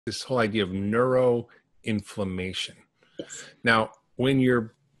this whole idea of neuroinflammation. Yes. Now, when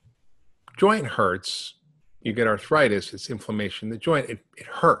your joint hurts, you get arthritis, it's inflammation in the joint, it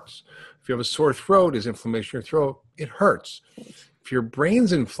hurts. If you have a sore throat, it's inflammation in your throat, it hurts. If your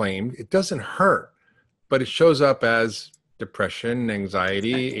brain's inflamed, it doesn't hurt, but it shows up as depression,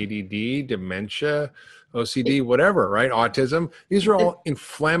 anxiety, ADD, dementia, OCD, whatever, right? Autism. These are all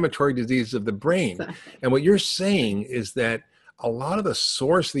inflammatory diseases of the brain. And what you're saying is that a lot of the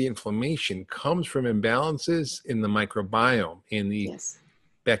source of the inflammation comes from imbalances in the microbiome, in the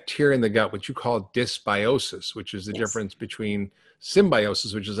bacteria in the gut, which you call dysbiosis, which is the difference between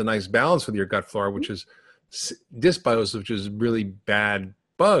symbiosis, which is a nice balance with your gut flora, which is dysbiosis, which is really bad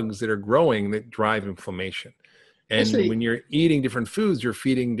bugs that are growing that drive inflammation. And when you're eating different foods, you're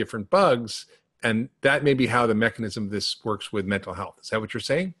feeding different bugs. And that may be how the mechanism of this works with mental health. Is that what you're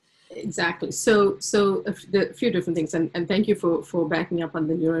saying? Exactly. So a few different things. And thank you for backing up on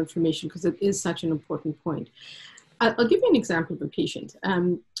the neuroinflammation, because it is such an important point. I'll give you an example of a patient.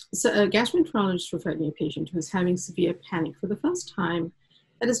 So a gastroenterologist referred me a patient who was having severe panic for the first time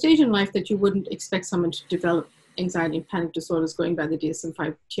at a stage in life that you wouldn't expect someone to develop anxiety and panic disorders going by the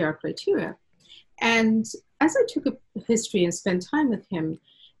DSM-5 TR criteria. And as I took a history and spent time with him,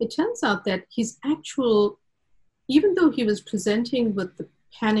 it turns out that his actual, even though he was presenting with the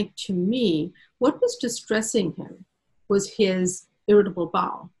panic to me, what was distressing him was his irritable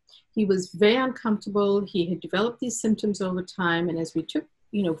bowel. He was very uncomfortable. He had developed these symptoms over time. And as we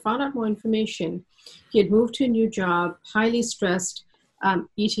found out more information, he had moved to a new job, highly stressed,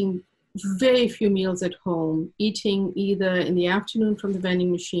 eating very few meals at home, eating either in the afternoon from the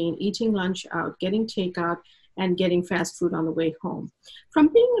vending machine, eating lunch out, getting takeout, and getting fast food on the way home. From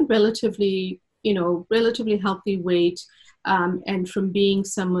being a relatively healthy weight, and from being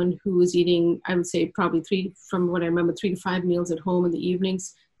someone who was eating, I would say probably 3 to 5 meals at home in the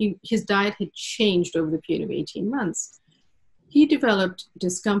evenings, his diet had changed over the period of 18 months. He developed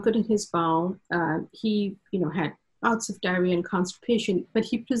discomfort in his bowel. He had bouts of diarrhea and constipation, but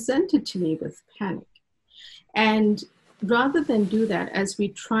he presented to me with panic. And rather than do that, as we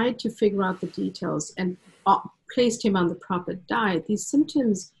tried to figure out the details and placed him on the proper diet, these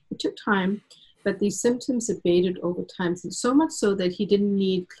symptoms, it took time, but these symptoms abated over time, so much so that he didn't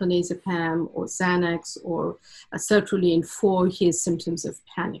need clonazepam or Xanax or sertraline for his symptoms of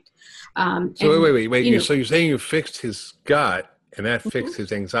panic. So wait. So you're saying you fixed his gut, and that fixed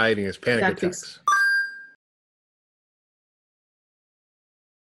his anxiety and his panic attacks?